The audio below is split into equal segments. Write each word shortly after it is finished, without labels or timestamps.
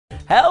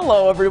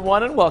Hello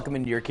everyone and welcome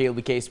into your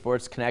KLBK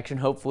Sports Connection.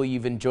 Hopefully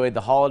you've enjoyed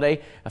the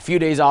holiday. A few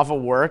days off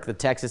of work. The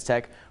Texas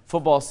Tech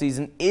football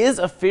season is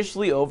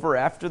officially over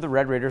after the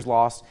Red Raiders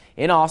lost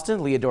in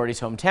Austin, Leah Doherty's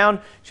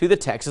hometown, to the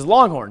Texas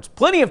Longhorns.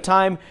 Plenty of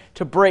time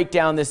to break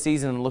down this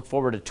season and look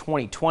forward to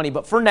 2020.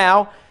 But for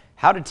now,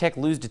 how did Tech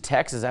lose to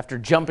Texas after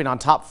jumping on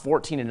top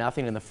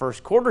 14-0 in the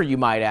first quarter, you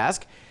might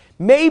ask?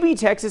 Maybe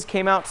Texas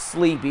came out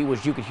sleepy,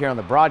 which you could hear on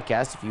the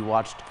broadcast if you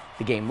watched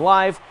the game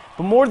live.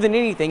 But more than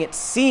anything, it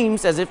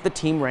seems as if the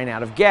team ran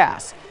out of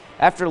gas.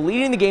 After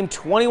leading the game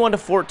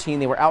 21-14,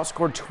 they were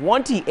outscored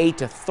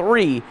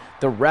 28-3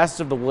 the rest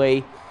of the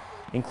way,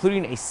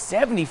 including a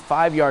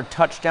 75-yard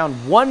touchdown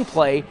one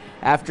play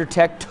after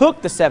Tech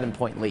took the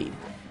 7-point lead.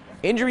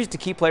 Injuries to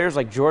key players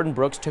like Jordan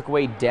Brooks took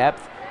away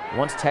depth.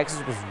 Once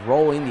Texas was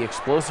rolling, the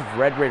explosive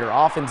Red Raider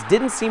offense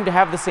didn't seem to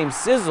have the same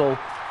sizzle,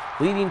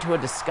 leading to a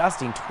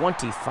disgusting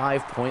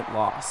 25-point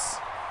loss.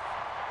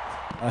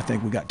 I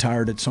think we got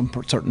tired at some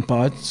certain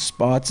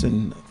spots,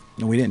 and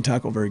we didn't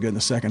tackle very good in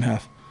the second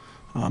half.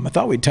 I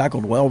thought we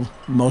tackled well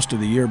most of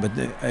the year, but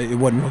it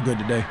wasn't real good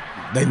today.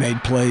 They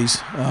made plays.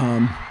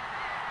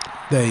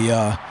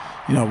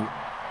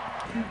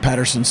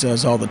 Patterson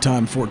says all the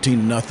time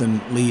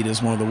 14-0 lead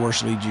is one of the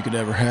worst leads you could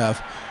ever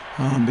have,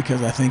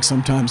 because I think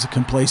sometimes the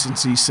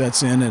complacency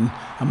sets in, and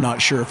I'm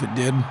not sure if it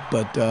did,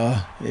 but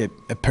it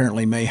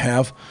apparently may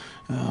have.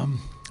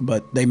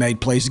 But they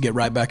made plays to get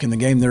right back in the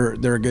game.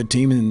 They're a good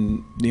team,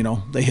 and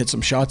they hit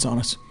some shots on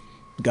us,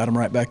 got them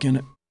right back in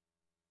it.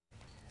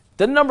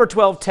 The number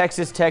 12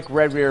 Texas Tech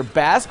Red Raider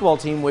basketball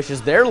team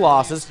wishes their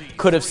losses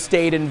could have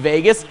stayed in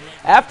Vegas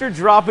after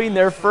dropping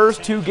their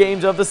first two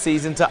games of the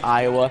season to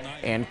Iowa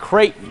and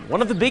Creighton.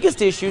 One of the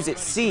biggest issues, it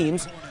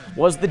seems,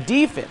 was the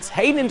defense.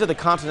 Heading into the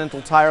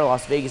Continental Tire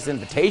Las Vegas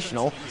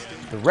Invitational,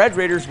 the Red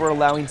Raiders were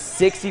allowing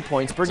 60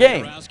 points per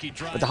game.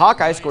 But the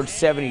Hawkeyes scored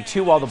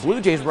 72, while the Blue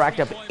Jays racked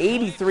up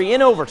 83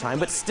 in overtime,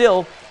 but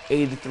still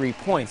 83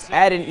 points.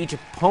 Add in each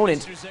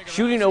opponent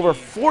shooting over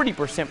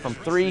 40% from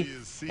three,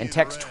 and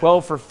Tech's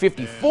 12 for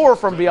 54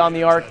 from beyond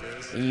the arc,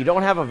 and you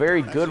don't have a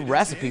very good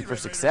recipe for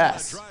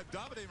success.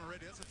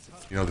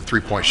 The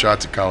three-point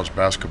shot's a college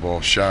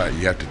basketball shot.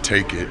 You have to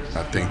take it.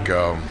 I think,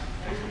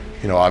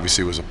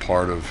 obviously it was a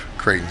part of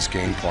Creighton's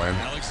game plan.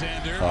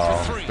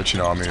 But,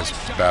 as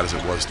bad as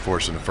it was for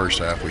us in the first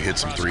half, we hit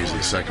some threes in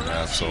the second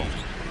half. So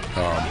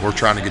we're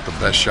trying to get the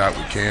best shot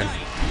we can,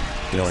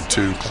 in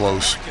two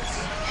close,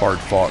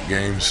 hard-fought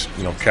games.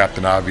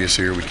 Captain Obvious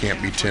here, we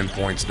can't be 10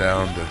 points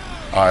down to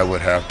Iowa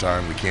at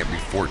halftime. We can't be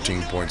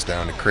 14 points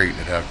down to Creighton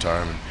at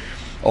halftime. And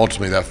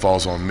ultimately, that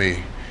falls on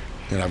me.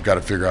 And I've got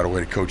to figure out a way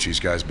to coach these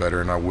guys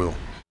better, and I will.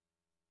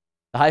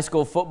 The high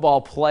school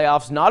football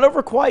playoffs not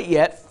over quite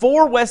yet.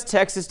 4 West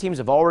Texas teams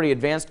have already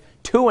advanced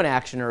to an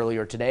action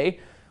earlier today.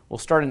 We'll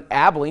start in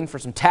Abilene for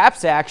some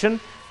TAPS action.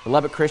 The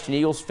Lubbock Christian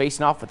Eagles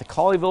facing off with the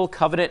Colleyville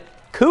Covenant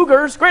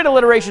Cougars. Great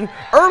alliteration.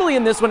 Early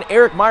in this one,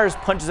 Eric Myers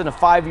punches in a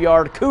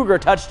 5-yard Cougar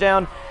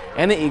touchdown,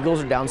 and the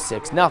Eagles are down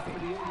 6-0. Now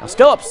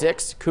still up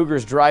 6.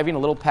 Cougars driving, a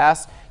little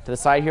pass to the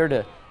side here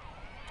to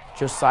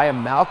Josiah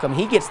Malcolm.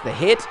 He gets the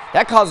hit.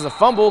 That causes a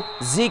fumble.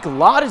 Zeke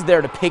Lott is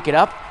there to pick it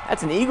up.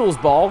 That's an Eagles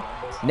ball.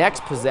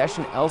 Next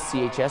possession,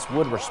 LCHS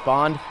would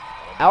respond.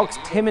 Alex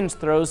Timmons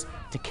throws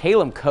to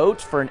Caleb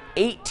Coates for an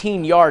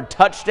 18-yard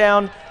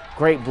touchdown.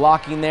 Great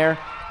blocking there.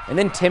 And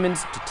then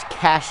Timmons to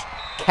Cash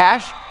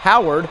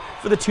Howard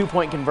for the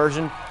 2-point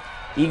conversion.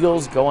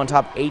 Eagles go on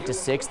top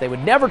 8-6. They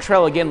would never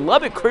trail again.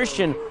 Lubbock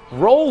Christian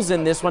rolls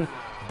in this one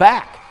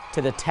back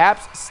to the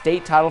TAPS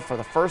state title for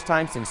the first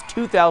time since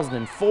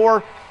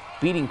 2004,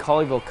 beating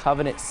Colleyville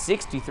Covenant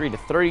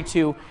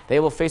 63-32. They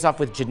will face off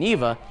with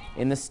Geneva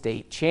in the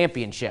state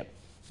championship.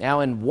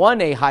 Now in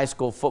 1A high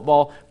school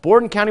football,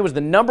 Borden County was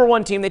the number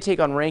 1 team. They take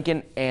on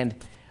Rankin, and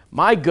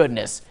my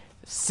goodness,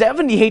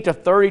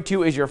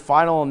 78-32 is your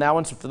final on that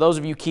one. So for those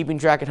of you keeping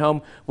track at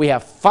home, we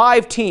have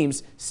 5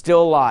 teams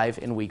still alive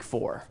in week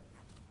 4.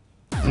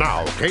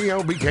 Now,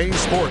 KLBK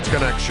Sports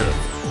Connection.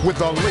 With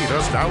the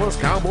latest Dallas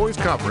Cowboys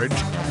coverage,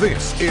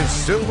 this is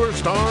Silver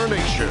Star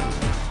Nation.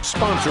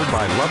 Sponsored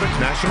by Lubbock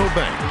National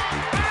Bank.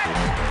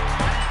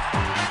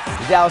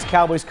 The Dallas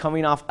Cowboys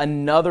coming off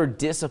another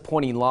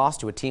disappointing loss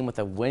to a team with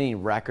a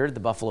winning record, the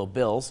Buffalo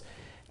Bills.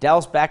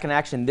 Dallas back in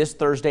action this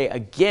Thursday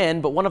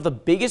again, but one of the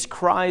biggest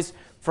cries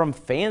from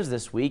fans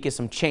this week is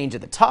some change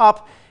at the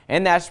top,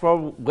 and that's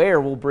where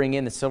we'll bring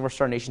in the Silver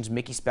Star Nation's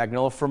Mickey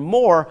Spagnola for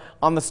more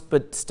on the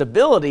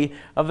stability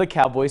of the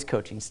Cowboys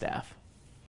coaching staff.